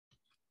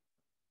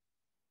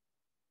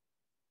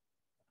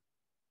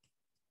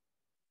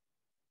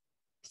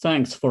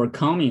Thanks for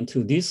coming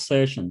to this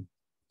session.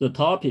 The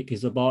topic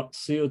is about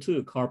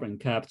CO2 carbon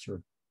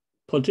capture.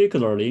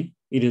 Particularly,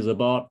 it is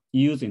about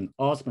using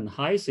Aspen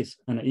HYSYS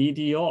and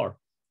EDR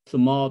to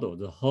model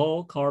the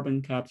whole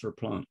carbon capture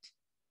plant.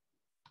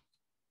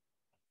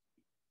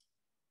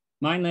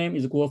 My name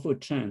is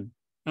Guofu Chen.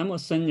 I'm a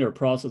senior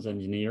process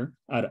engineer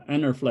at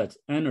Enerflex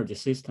Energy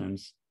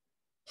Systems.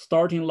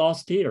 Starting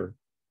last year,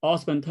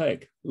 Aspen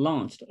Tech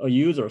launched a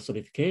user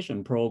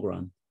certification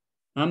program.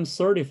 I'm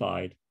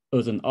certified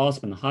as an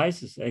Aspen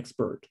HYSYS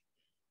expert.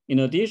 In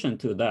addition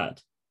to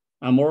that,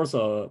 I'm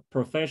also a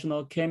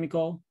professional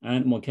chemical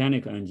and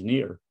mechanical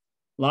engineer,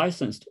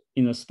 licensed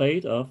in the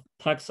state of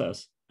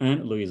Texas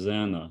and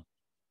Louisiana.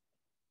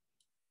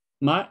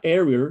 My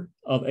area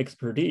of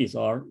expertise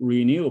are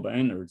renewable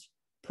energy,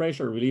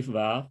 pressure relief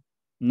valve,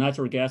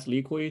 natural gas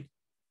liquid,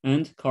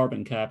 and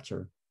carbon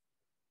capture.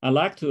 I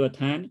like to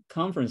attend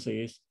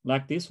conferences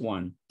like this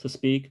one to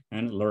speak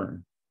and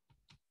learn.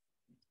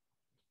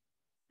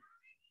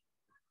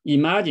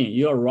 Imagine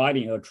you are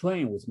riding a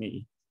train with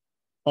me.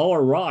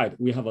 Our ride,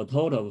 we have a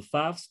total of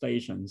 5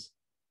 stations.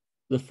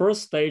 The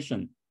first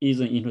station is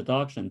an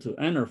introduction to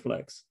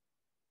Enerflex.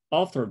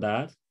 After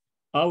that,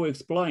 I will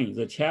explain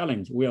the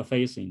challenge we are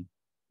facing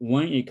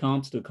when it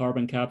comes to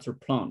carbon capture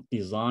plant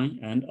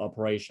design and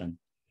operation.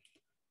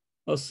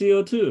 A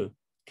CO2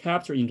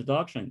 capture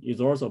introduction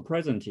is also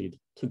presented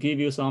to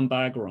give you some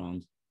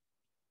background.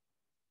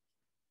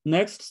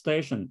 Next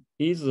station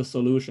is the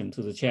solution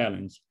to the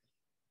challenge.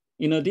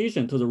 In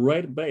addition to the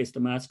rate-based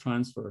mass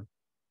transfer,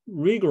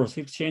 rigorous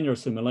exchanger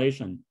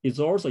simulation is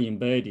also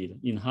embedded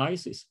in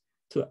HYSYS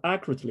to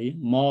accurately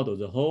model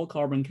the whole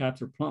carbon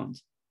capture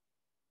plant.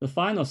 The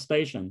final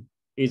station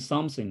is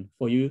something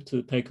for you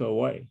to take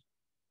away.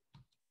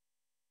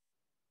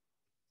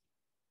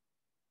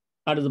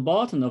 At the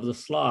bottom of the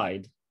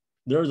slide,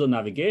 there's a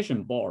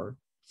navigation bar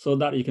so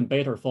that you can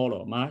better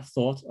follow my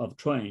thoughts of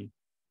train.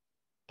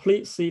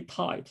 Please sit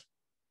tight.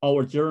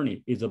 Our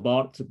journey is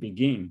about to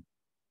begin.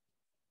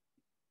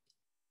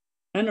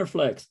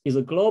 Enerflex is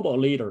a global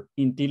leader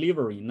in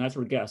delivering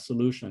natural gas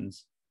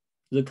solutions.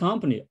 The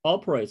company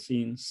operates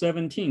in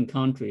 17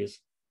 countries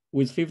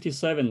with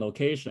 57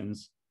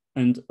 locations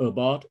and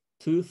about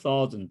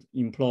 2,000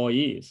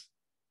 employees.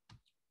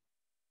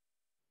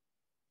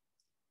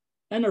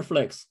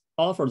 Enerflex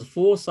offers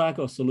full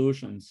cycle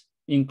solutions,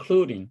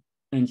 including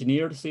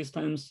engineered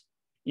systems,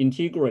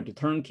 integrated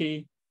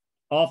turnkey,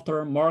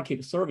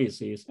 after-market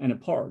services and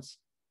parts,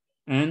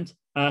 and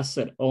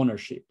asset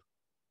ownership.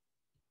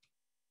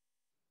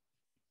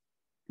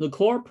 The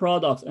core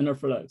products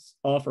Enerflex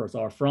offers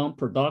are from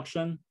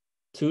production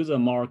to the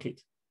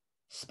market.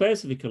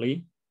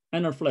 Specifically,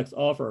 Enerflex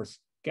offers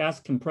gas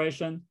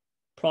compression,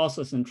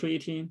 process and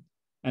treating,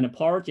 and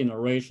power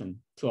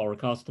generation to our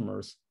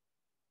customers.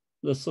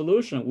 The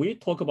solution we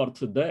talk about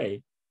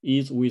today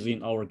is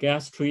within our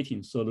gas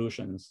treating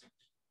solutions.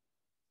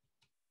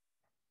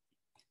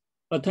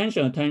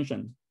 Attention,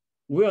 attention.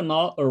 We are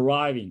now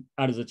arriving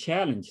at the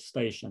challenge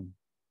station.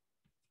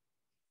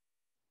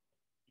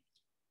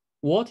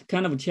 What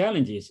kind of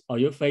challenges are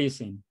you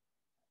facing?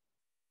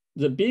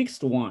 The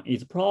biggest one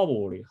is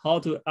probably how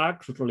to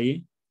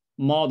accurately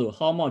model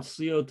how much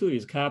CO2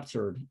 is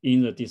captured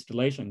in the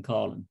distillation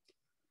column.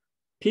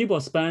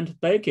 People spent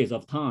decades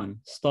of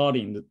time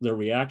studying the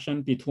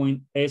reaction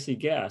between AC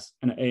gas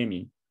and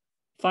amine.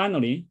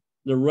 Finally,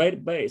 the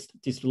rate-based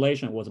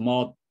distillation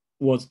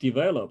was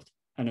developed,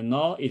 and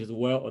now it is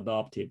well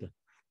adopted.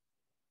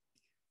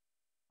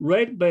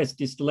 Rate-based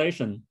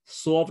distillation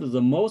solved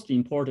the most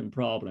important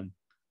problem,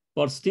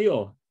 but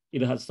still,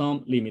 it has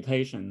some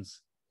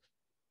limitations.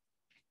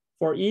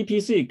 For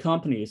EPC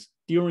companies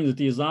during the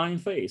design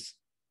phase,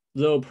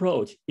 the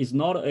approach is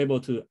not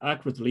able to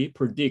accurately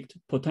predict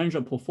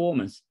potential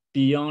performance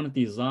beyond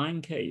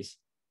design case.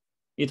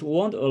 It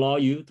won't allow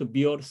you to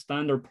build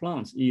standard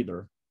plants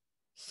either.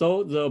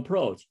 So the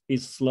approach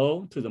is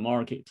slow to the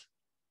market.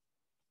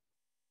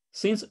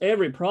 Since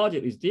every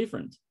project is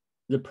different,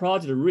 the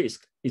project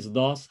risk is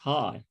thus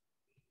high.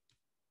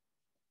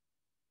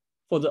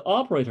 For the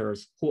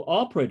operators who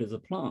operate the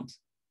plant,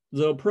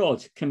 the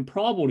approach can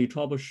probably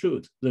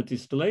troubleshoot the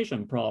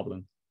distillation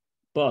problem,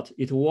 but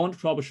it won't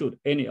troubleshoot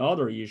any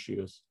other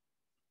issues.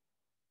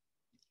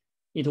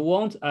 It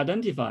won't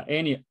identify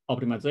any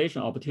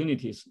optimization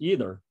opportunities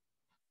either.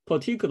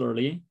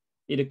 Particularly,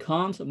 it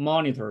can't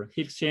monitor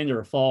heat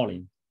exchanger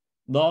fouling.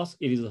 Thus,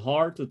 it is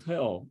hard to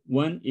tell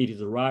when it is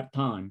the right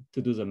time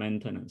to do the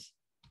maintenance.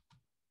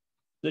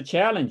 The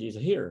challenge is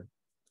here.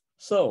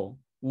 So,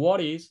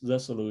 what is the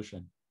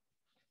solution?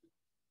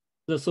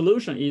 The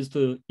solution is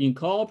to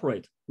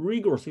incorporate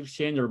rigorous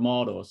exchanger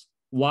models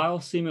while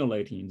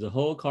simulating the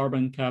whole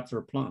carbon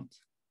capture plant.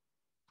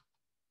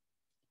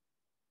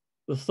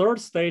 The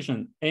third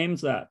station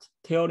aims at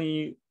telling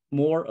you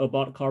more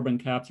about carbon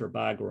capture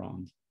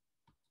background.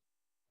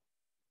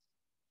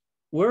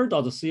 Where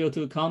does the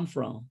CO2 come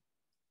from?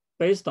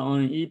 Based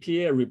on an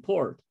EPA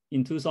report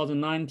in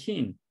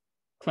 2019,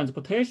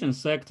 transportation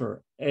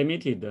sector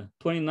emitted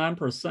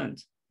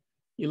 29%,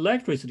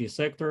 electricity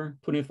sector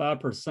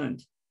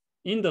 25%,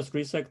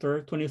 industry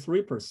sector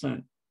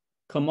 23%,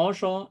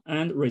 commercial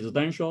and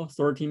residential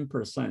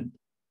 13%,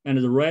 and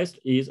the rest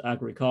is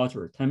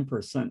agriculture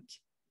 10%.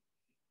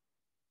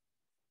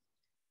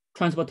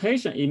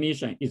 Transportation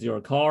emission is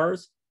your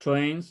cars,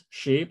 trains,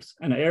 ships,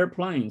 and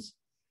airplanes.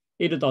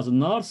 It does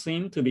not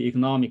seem to be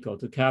economical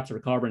to capture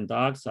carbon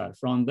dioxide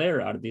from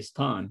there at this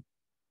time.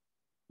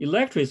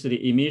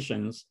 Electricity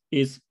emissions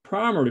is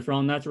primarily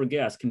from natural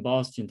gas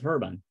combustion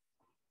turbine.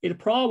 It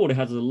probably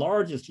has the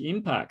largest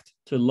impact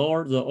to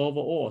lower the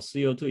overall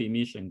CO2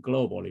 emission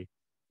globally,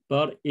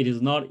 but it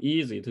is not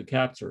easy to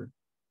capture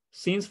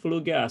since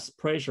flue gas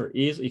pressure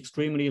is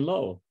extremely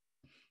low.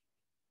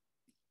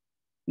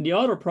 The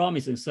other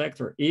promising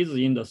sector is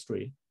the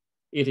industry.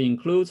 It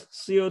includes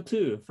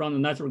CO2 from the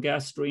natural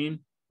gas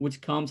stream,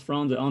 which comes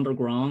from the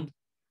underground,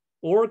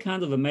 all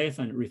kinds of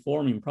methane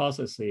reforming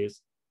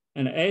processes,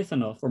 and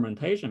ethanol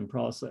fermentation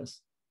process.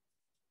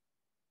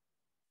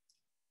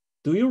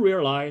 Do you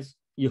realize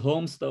your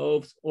home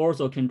stoves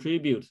also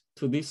contribute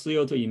to this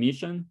CO2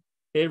 emission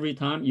every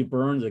time you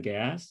burn the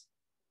gas?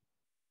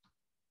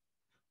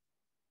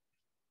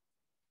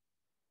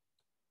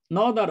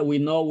 Now that we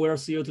know where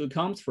CO2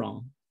 comes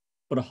from,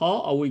 but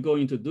how are we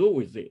going to do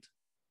with it?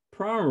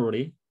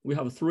 Primarily, we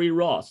have three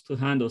routes to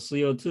handle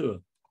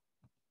CO2: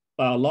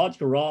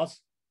 biological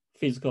routes,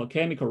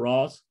 physical-chemical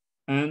routes,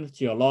 and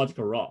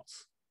geological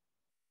routes.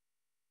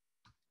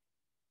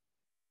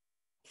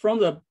 From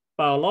the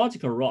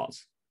biological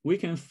routes, we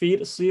can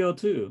feed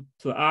CO2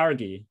 to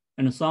algae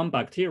and some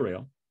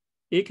bacteria.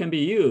 It can be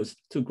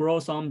used to grow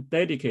some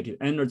dedicated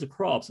energy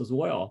crops as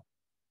well.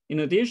 In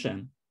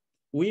addition,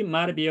 we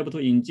might be able to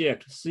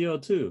inject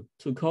CO2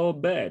 to coal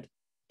bed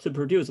to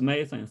produce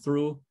methane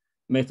through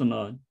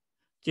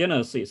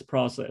methanogenesis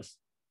process.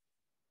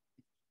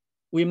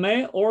 We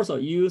may also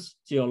use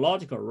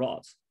geological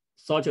routes,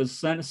 such as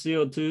send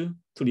CO2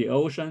 to the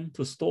ocean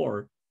to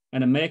store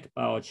and make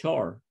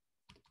biochar.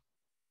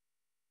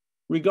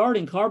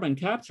 Regarding carbon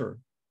capture,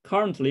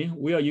 currently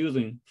we are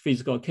using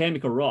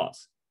physical-chemical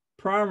routes.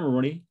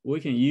 Primarily, we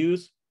can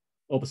use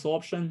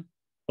absorption,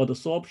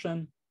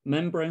 adsorption,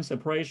 membrane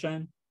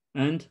separation,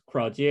 and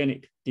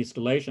cryogenic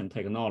distillation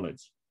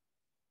technology.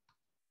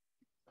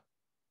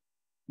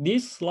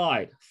 This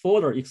slide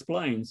further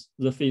explains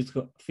the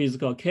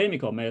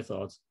physical-chemical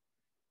methods.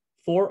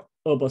 For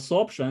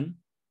absorption,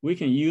 we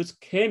can use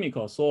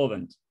chemical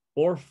solvent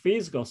or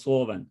physical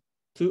solvent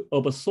to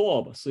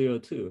absorb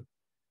CO2.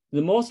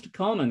 The most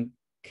common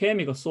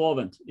chemical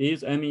solvent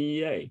is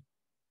MEA,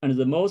 and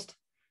the most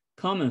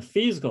common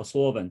physical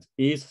solvent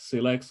is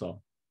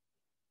Silexol.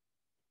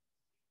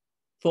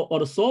 For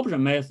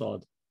adsorption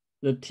method,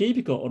 the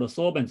typical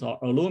adsorbents are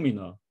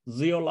alumina,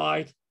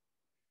 zeolite,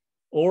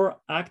 or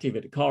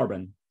activated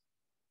carbon.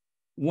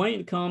 When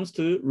it comes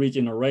to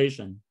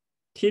regeneration,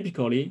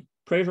 typically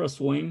pressure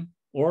swing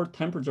or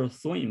temperature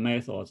swing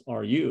methods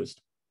are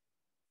used.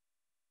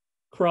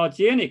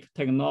 Cryogenic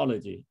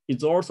technology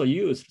is also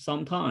used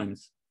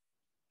sometimes.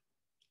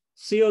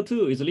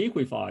 CO2 is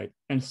liquefied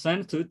and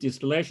sent to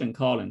distillation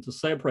column to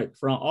separate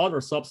from other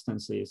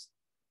substances.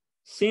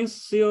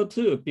 Since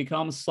CO2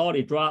 becomes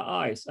solid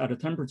dry ice at a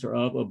temperature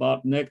of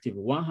about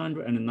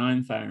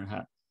 -109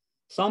 Fahrenheit,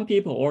 some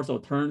people also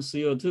turn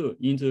CO2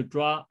 into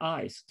dry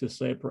ice to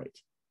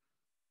separate.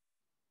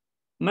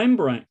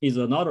 Membrane is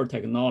another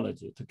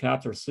technology to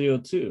capture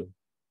CO2.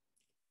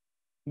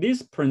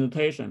 This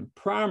presentation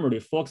primarily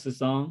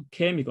focuses on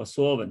chemical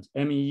solvent,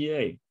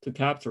 MEA, to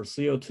capture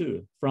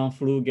CO2 from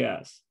flue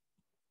gas.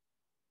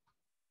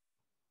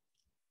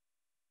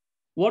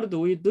 What do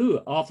we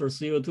do after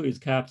CO2 is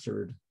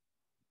captured?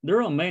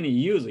 There are many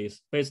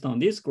uses based on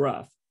this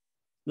graph.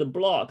 The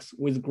blocks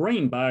with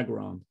green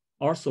background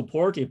are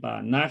supported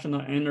by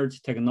National Energy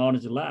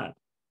Technology Lab.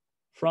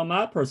 From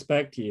my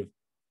perspective,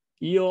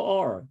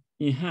 EOR,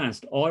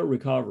 enhanced oil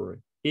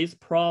recovery, is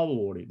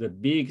probably the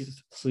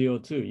biggest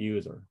CO2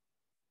 user.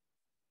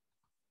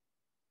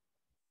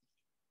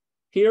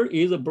 Here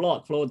is a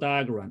block flow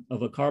diagram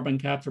of a carbon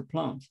capture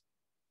plant.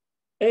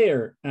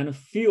 Air and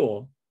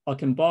fuel are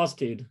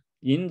combusted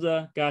in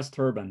the gas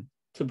turbine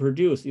to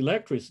produce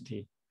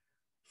electricity.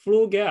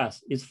 Flue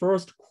gas is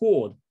first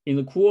cooled in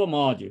the cool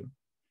module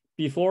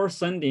before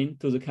sending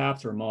to the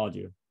capture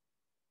module.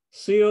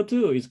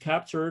 CO2 is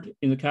captured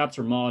in the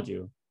capture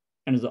module,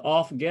 and the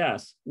off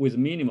gas with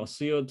minimal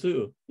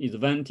CO2 is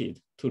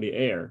vented to the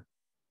air.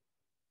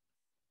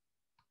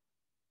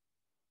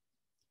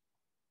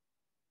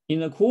 In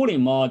the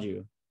cooling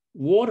module,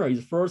 water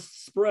is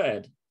first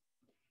spread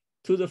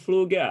to the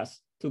flue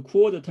gas to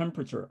cool the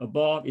temperature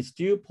above its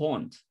dew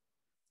point.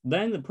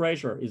 Then the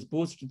pressure is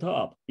boosted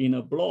up in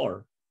a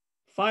blower.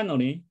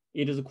 Finally,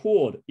 it is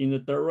cooled in the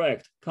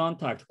direct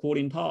contact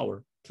cooling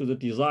tower to the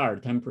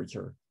desired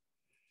temperature.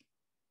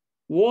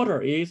 Water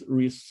is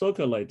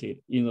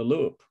recirculated in the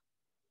loop.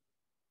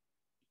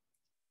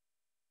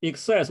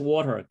 Excess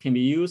water can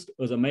be used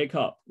as a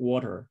makeup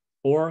water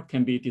or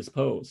can be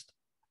disposed.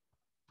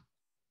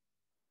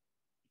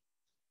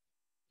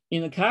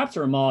 In the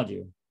capture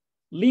module,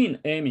 lean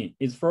amine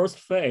is first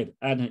fed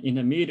at an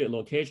intermediate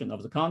location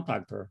of the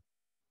contactor.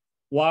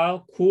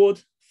 while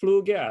cooled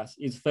flue gas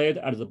is fed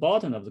at the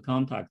bottom of the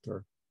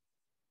contactor.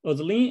 As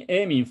lean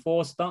amine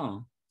falls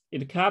down,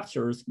 it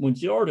captures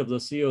majority of the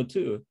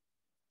CO2,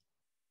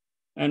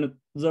 and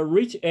the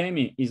rich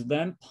amine is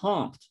then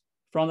pumped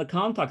from the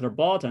contactor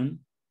bottom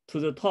to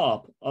the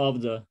top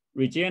of the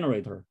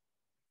regenerator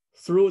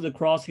through the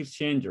cross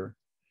exchanger.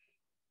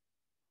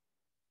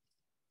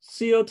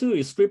 CO2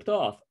 is stripped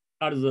off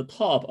at the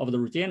top of the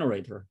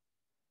regenerator.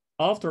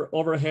 After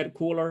overhead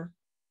cooler,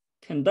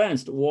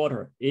 condensed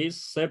water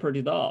is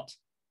separated out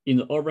in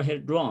the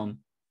overhead drum,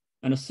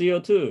 and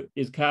CO2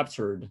 is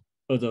captured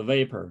as a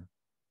vapor.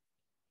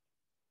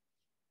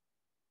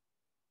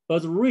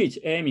 As rich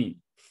amine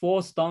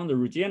falls down the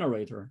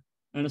regenerator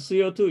and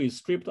CO2 is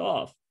stripped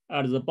off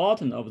at the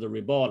bottom of the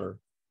reboiler,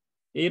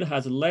 it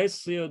has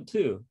less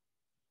CO2.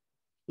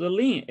 The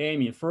lean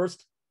amine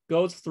first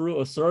goes through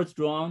a surge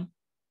drum,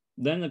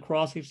 then the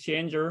cross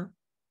exchanger.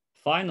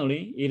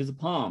 Finally, it is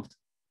pumped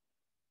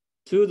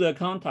to the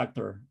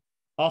contactor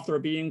after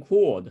being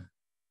cooled.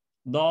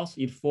 Thus,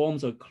 it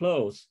forms a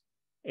closed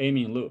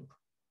amine loop.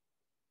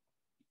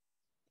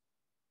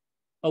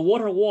 A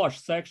water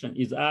wash section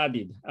is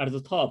added at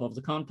the top of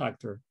the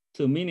contactor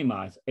to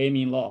minimize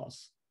amine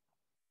loss.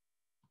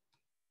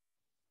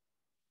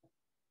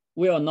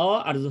 We are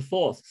now at the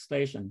fourth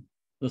station,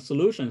 the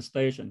solution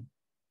station.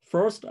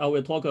 First, I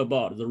will talk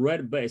about the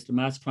rate-based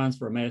mass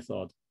transfer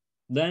method,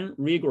 then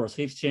rigorous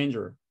heat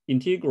exchanger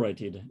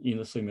integrated in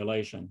the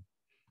simulation.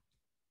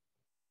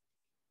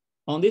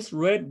 On this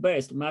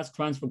rate-based mass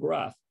transfer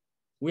graph,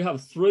 we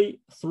have three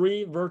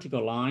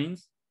vertical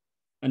lines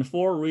and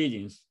 4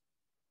 regions: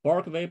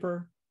 bark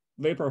vapor,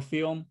 vapor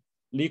film,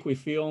 liquid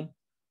film,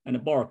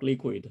 and bark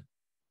liquid.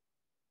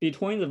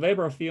 Between the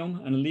vapor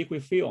film and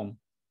liquid film,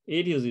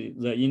 it is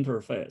the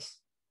interface.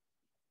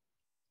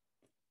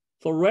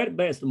 For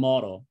rate-based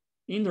model,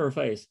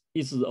 interface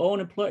is the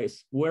only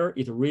place where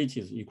it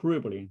reaches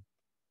equilibrium.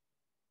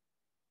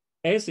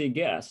 AC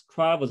gas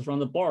travels from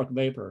the bark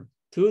vapor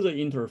to the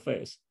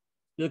interface.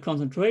 The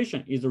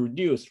concentration is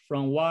reduced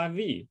from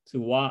YV to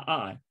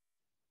YI.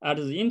 At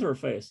the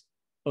interface,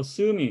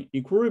 assuming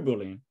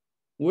equilibrium,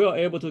 we are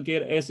able to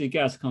get AC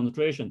gas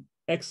concentration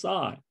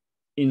XI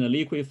in the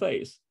liquid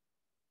phase.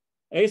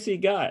 AC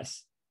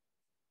gas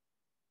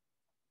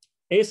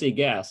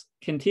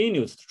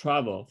continues to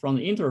travel from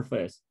the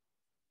interface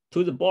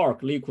to the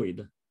bark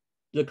liquid.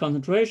 The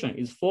concentration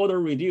is further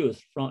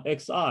reduced from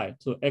XI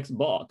to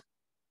XBark.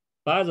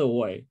 By the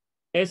way,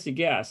 AC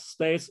gas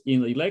stays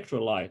in the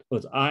electrolyte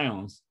as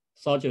ions,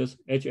 such as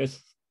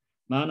HS-,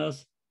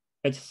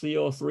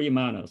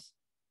 HCO3-.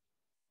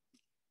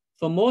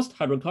 For most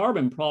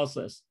hydrocarbon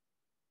process,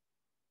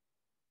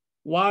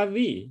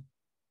 YV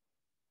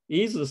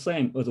is the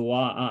same as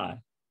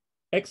YI.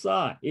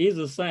 XI is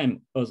the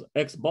same as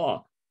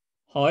XBark.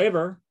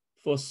 However,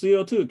 for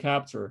CO2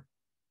 capture,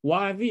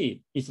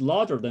 YV is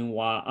larger than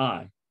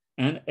YI,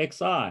 and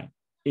XI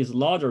is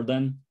larger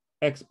than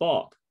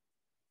XBark.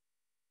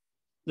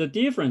 The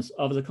difference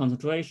of the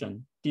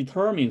concentration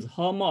determines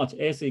how much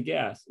AC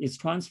gas is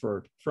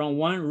transferred from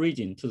one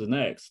region to the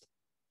next.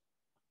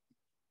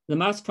 The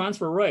mass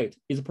transfer rate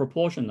is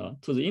proportional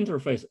to the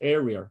interface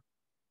area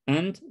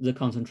and the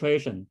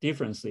concentration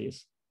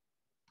differences.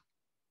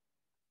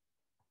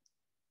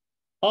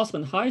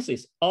 Aspen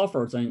HYSYS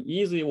offers an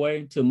easy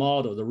way to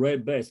model the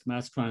rate-based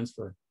mass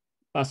transfer.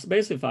 By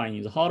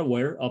specifying the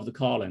hardware of the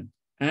column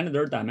and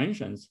their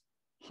dimensions,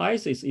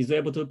 HYSYS is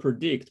able to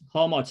predict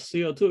how much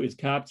CO2 is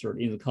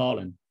captured in the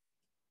column.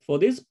 For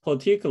this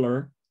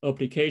particular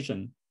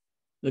application,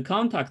 the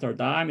contactor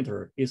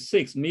diameter is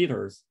 6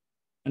 meters,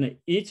 and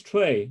each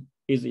tray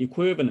is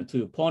equivalent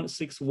to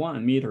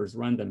 0.61 meters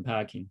random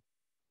packing.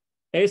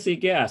 AC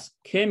gas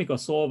chemical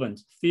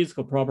solvent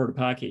physical property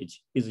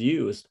package is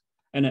used,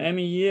 and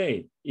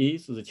MEA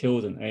is the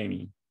chosen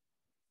amine.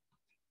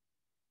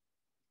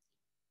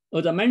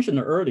 As I mentioned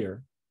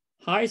earlier,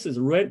 HYSYS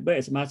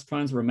rate-based mass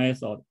transfer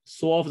method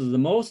solves the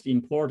most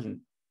important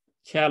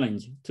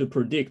challenge to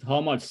predict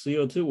how much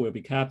CO2 will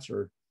be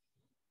captured.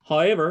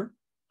 However,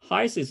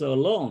 HYSYS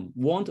alone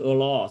won't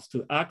allow us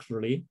to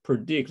accurately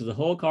predict the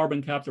whole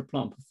carbon capture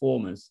plant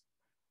performance.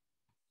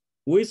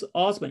 With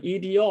Aspen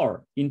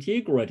EDR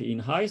integrated in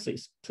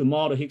HYSYS to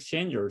model heat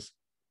exchangers,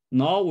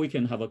 now we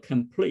can have a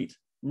complete,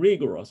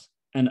 rigorous,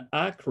 and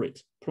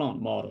accurate plant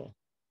model.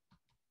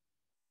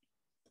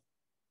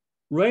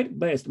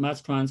 Rate-based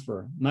mass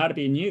transfer might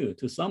be new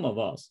to some of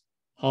us.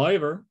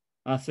 However,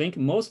 I think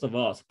most of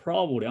us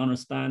probably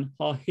understand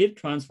how heat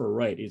transfer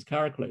rate is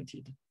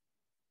calculated.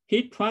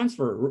 Heat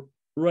transfer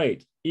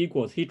rate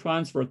equals heat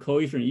transfer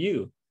coefficient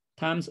U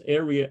times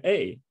area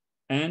A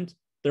and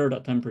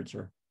delta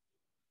temperature.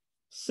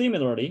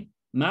 Similarly,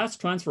 mass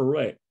transfer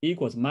rate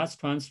equals mass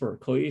transfer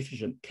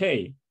coefficient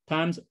K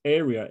times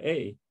area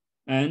A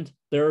and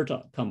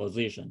delta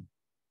composition.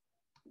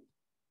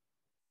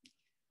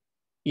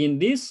 In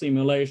this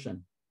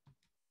simulation,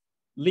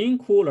 lean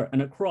cooler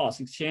and cross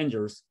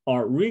exchangers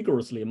are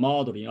rigorously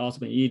modeled in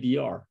Aspen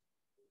EDR.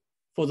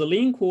 For the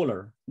lean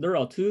cooler, there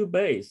are 2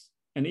 bays,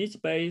 and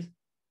each bay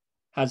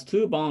has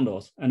 2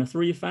 bundles and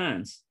 3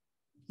 fans.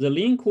 The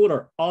lean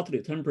cooler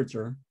outlet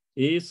temperature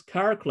is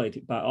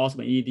calculated by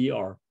Aspen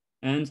EDR,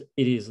 and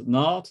it is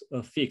not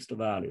a fixed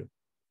value.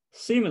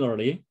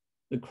 Similarly,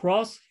 the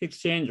cross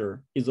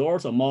exchanger is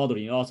also modeled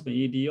in Aspen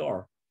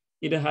EDR.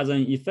 It has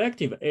an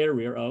effective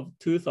area of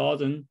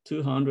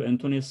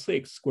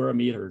 2,226 square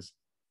meters,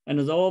 and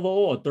the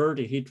overall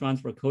dirty heat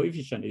transfer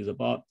coefficient is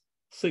about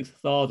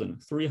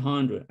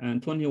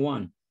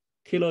 6,321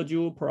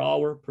 kilojoule per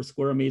hour per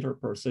square meter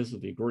per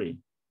Celsius degree.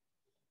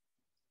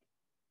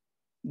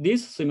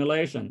 This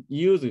simulation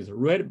uses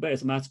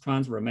rate-based mass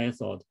transfer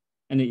method,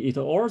 and it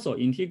also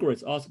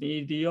integrates Aspen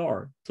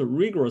EDR to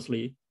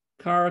rigorously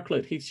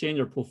calculate heat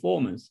exchanger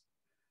performance.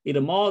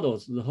 It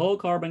models the whole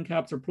carbon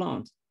capture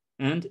plant,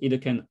 and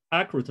it can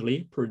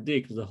accurately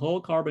predict the whole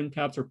carbon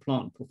capture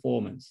plant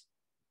performance.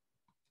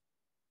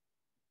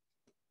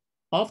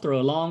 After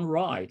a long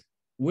ride,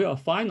 we are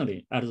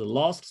finally at the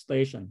last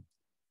station.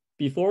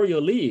 Before you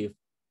leave,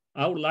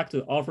 I would like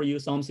to offer you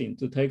something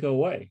to take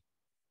away.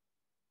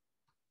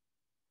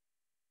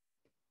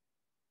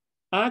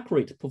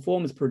 Accurate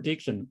performance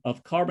prediction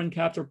of carbon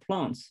capture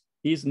plants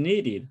is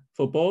needed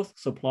for both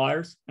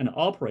suppliers and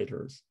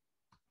operators.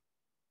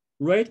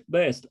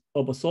 Rate-based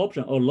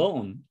absorption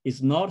alone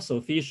is not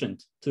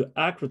sufficient to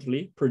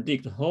accurately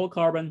predict the whole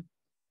carbon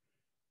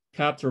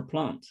capture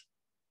plant.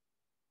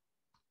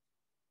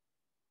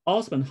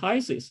 Aspen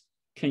HYSYS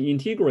can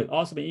integrate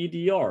Aspen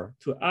EDR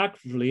to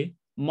accurately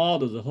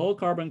model the whole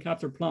carbon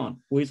capture plant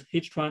with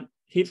heat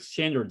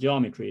exchanger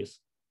geometries.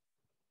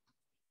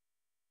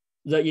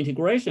 The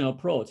integration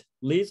approach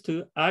leads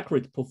to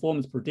accurate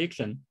performance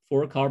prediction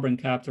for carbon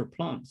capture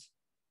plants.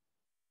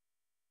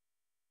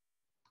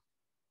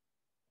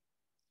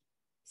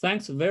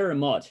 Thanks very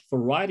much for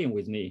riding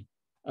with me.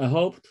 I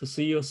hope to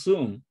see you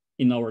soon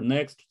in our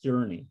next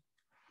journey.